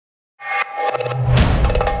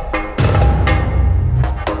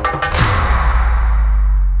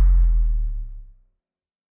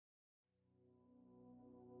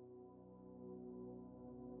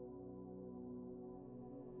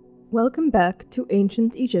Welcome back to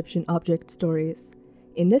Ancient Egyptian Object Stories.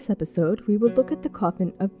 In this episode, we will look at the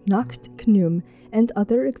Coffin of Nakhtkhnum and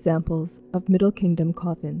other examples of Middle Kingdom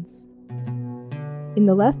coffins. In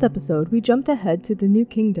the last episode, we jumped ahead to the New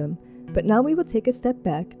Kingdom, but now we will take a step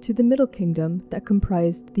back to the Middle Kingdom that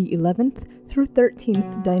comprised the 11th through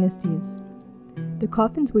 13th dynasties. The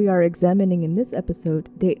coffins we are examining in this episode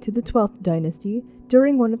date to the 12th dynasty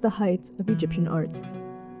during one of the heights of Egyptian art.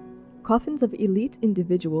 Coffins of elite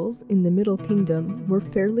individuals in the Middle Kingdom were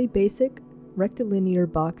fairly basic, rectilinear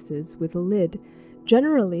boxes with a lid.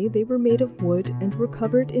 Generally, they were made of wood and were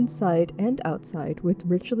covered inside and outside with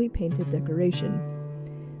richly painted decoration.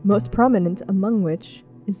 Most prominent among which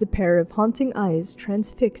is a pair of haunting eyes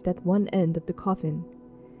transfixed at one end of the coffin.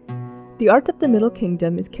 The art of the Middle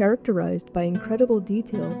Kingdom is characterized by incredible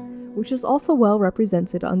detail, which is also well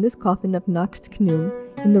represented on this coffin of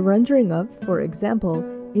Nakhtkhnum in the rendering of, for example,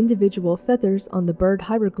 individual feathers on the bird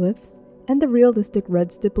hieroglyphs, and the realistic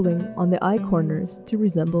red stippling on the eye corners to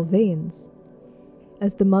resemble veins.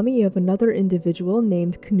 As the mummy of another individual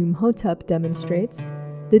named Khnumhotep demonstrates,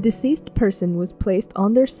 the deceased person was placed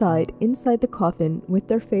on their side inside the coffin with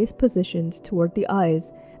their face positioned toward the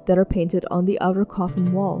eyes that are painted on the outer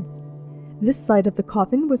coffin wall. This side of the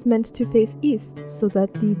coffin was meant to face east so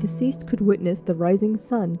that the deceased could witness the rising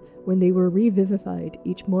sun when they were revivified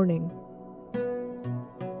each morning.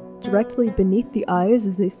 Directly beneath the eyes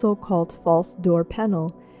is a so-called false door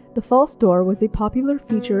panel. The false door was a popular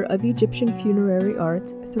feature of Egyptian funerary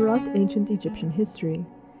art throughout ancient Egyptian history.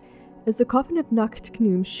 As the Coffin of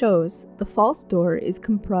Nakhtkhnum shows, the false door is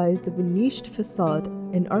comprised of a niched facade,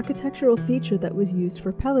 an architectural feature that was used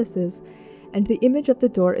for palaces, and the image of the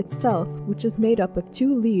door itself, which is made up of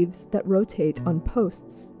two leaves that rotate on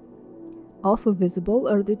posts. Also visible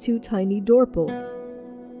are the two tiny door bolts.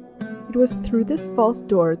 It was through this false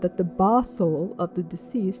door that the Ba soul of the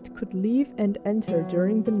deceased could leave and enter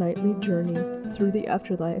during the nightly journey through the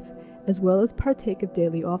afterlife, as well as partake of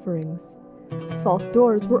daily offerings. False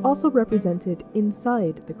doors were also represented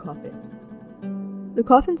inside the coffin. The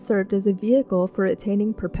coffin served as a vehicle for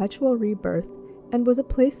attaining perpetual rebirth and was a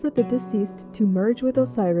place for the deceased to merge with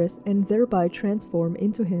Osiris and thereby transform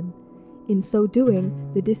into him. In so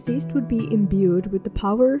doing, the deceased would be imbued with the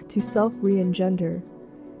power to self-re-engender.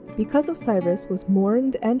 Because Osiris was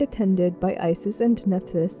mourned and attended by Isis and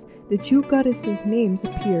Nephthys, the two goddesses' names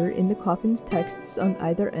appear in the coffin's texts on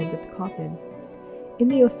either end of the coffin. In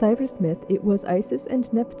the Osiris myth, it was Isis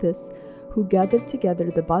and Nephthys who gathered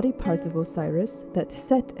together the body parts of Osiris that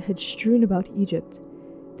Set had strewn about Egypt.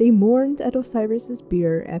 They mourned at Osiris's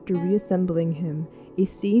bier after reassembling him, a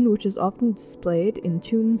scene which is often displayed in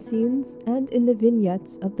tomb scenes and in the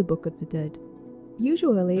vignettes of the Book of the Dead.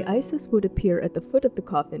 Usually, Isis would appear at the foot of the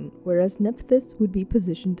coffin, whereas Nephthys would be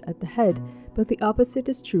positioned at the head, but the opposite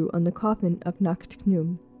is true on the coffin of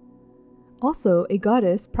Nakhtkhnum. Also, a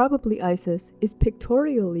goddess, probably Isis, is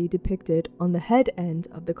pictorially depicted on the head end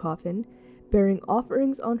of the coffin, bearing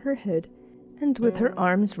offerings on her head and with her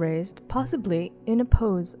arms raised, possibly in a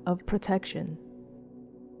pose of protection.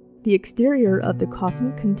 The exterior of the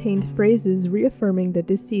coffin contained phrases reaffirming the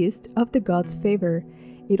deceased of the god's favor.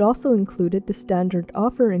 It also included the standard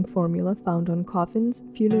offering formula found on coffins,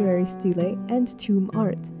 funerary stelae, and tomb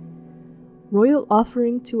art. Royal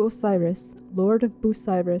offering to Osiris, Lord of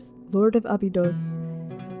Busiris, Lord of Abydos,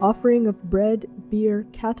 offering of bread, beer,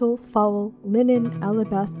 cattle, fowl, linen,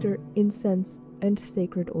 alabaster, incense, and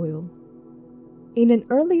sacred oil. In an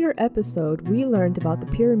earlier episode, we learned about the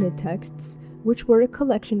pyramid texts, which were a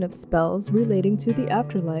collection of spells relating to the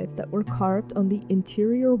afterlife that were carved on the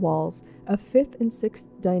interior walls of 5th and 6th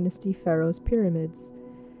dynasty pharaohs' pyramids.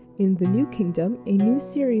 In the New Kingdom, a new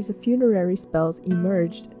series of funerary spells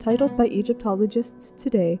emerged, titled by Egyptologists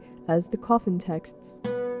today as the coffin texts.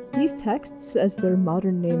 These texts, as their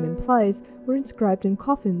modern name implies, were inscribed in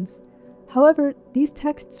coffins. However, these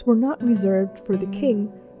texts were not reserved for the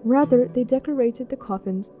king, rather they decorated the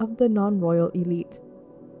coffins of the non-royal elite.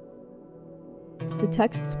 The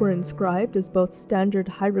texts were inscribed as both standard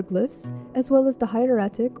hieroglyphs as well as the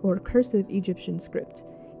hieratic or cursive Egyptian script,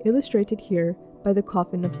 illustrated here by the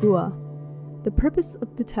Coffin of Bua. The purpose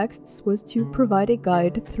of the texts was to provide a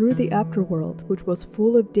guide through the afterworld, which was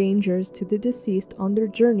full of dangers to the deceased on their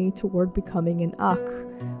journey toward becoming an Akh,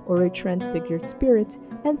 or a transfigured spirit,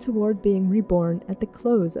 and toward being reborn at the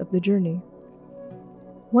close of the journey.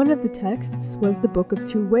 One of the texts was the Book of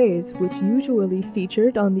Two Ways, which usually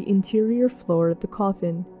featured on the interior floor of the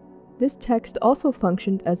coffin. This text also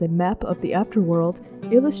functioned as a map of the afterworld,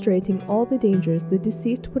 illustrating all the dangers the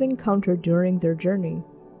deceased would encounter during their journey.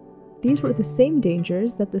 These were the same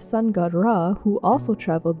dangers that the sun god Ra, who also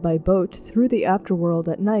traveled by boat through the afterworld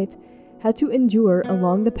at night, had to endure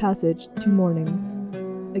along the passage to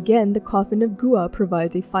morning. Again, the Coffin of Gua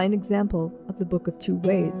provides a fine example of the Book of Two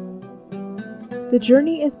Ways. The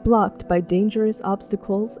journey is blocked by dangerous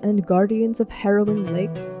obstacles and guardians of harrowing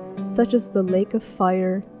lakes, such as the Lake of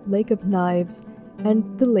Fire, Lake of Knives,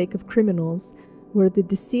 and the Lake of Criminals, where the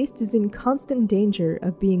deceased is in constant danger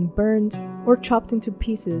of being burned or chopped into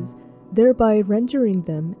pieces, thereby rendering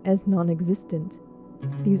them as non-existent.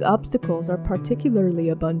 These obstacles are particularly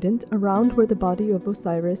abundant around where the body of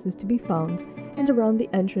Osiris is to be found and around the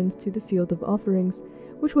entrance to the Field of Offerings,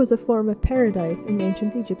 which was a form of paradise in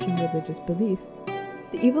ancient Egyptian religious belief.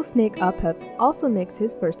 The evil snake Apep also makes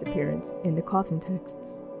his first appearance in the coffin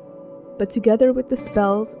texts. But together with the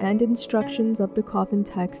spells and instructions of the coffin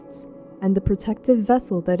texts, and the protective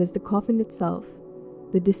vessel that is the coffin itself,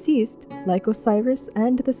 the deceased, like Osiris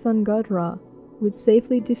and the sun god Ra, would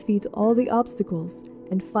safely defeat all the obstacles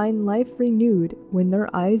and find life renewed when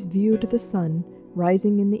their eyes viewed the sun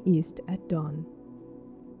rising in the east at dawn.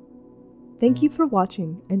 Thank you for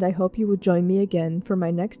watching, and I hope you will join me again for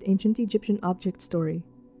my next ancient Egyptian object story.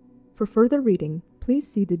 For further reading,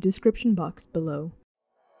 please see the description box below.